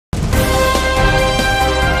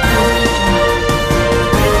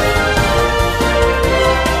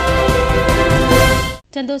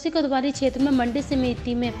चंदौसी कोतवाली क्षेत्र में मंडी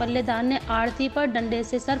समिति में पल्लेदार ने आढ़ती पर डंडे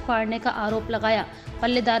से सर फाड़ने का आरोप लगाया।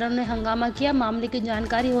 पल्लेदारों ने हंगामा किया। मामले की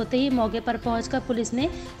जानकारी होते ही मौके पर पहुंचकर पुलिस ने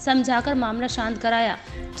समझाकर मामला शांत कराया।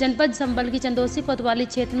 जनपद संबल की चंदौसी कोतवाली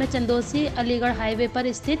क्षेत्र में चंदौसी अलीगढ़ हाईवे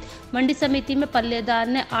पर स्थित मंडी समिति में पल्लेदार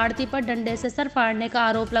ने आढ़ती पर डंडे से सर फाड़ने का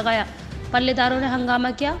आरोप लगाया। पल्लेदारों ने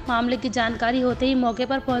हंगामा किया। मामले की जानकारी होते ही मौके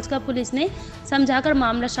पर पहुंचकर पुलिस ने समझाकर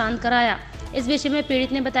मामला शांत कराया। इस विषय में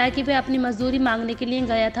पीड़ित ने बताया कि वह अपनी मजदूरी मांगने के लिए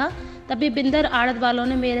गया था, तभी बिंदर आड़त वालों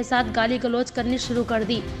ने मेरे साथ गाली गलौज करनी शुरू कर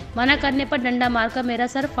दी। मना करने पर डंडा मारकर मेरा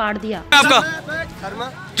सर फाड़ दिया। आपका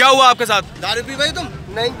क्या हुआ? आपके साथ दारू पी भाई तुम?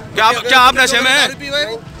 नहीं। क्या आप नशे में हैं?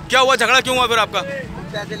 क्या हुआ? झगड़ा क्यों हुआ फिर आपका?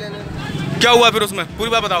 पैसे लेने। क्या हुआ फिर उसमें?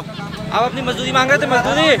 पूरी बात बताओ। आप अपनी मजदूरी मांग रहे थे,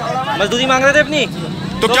 मजदूरी मांग रहे थे अपनी,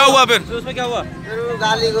 तो क्या हुआ फिर? उसमें क्या हुआ?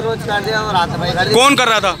 गाली गलौज कर दिया और हाथ भाई। कौन कर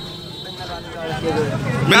रहा था?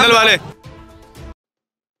 बिंदल वाले।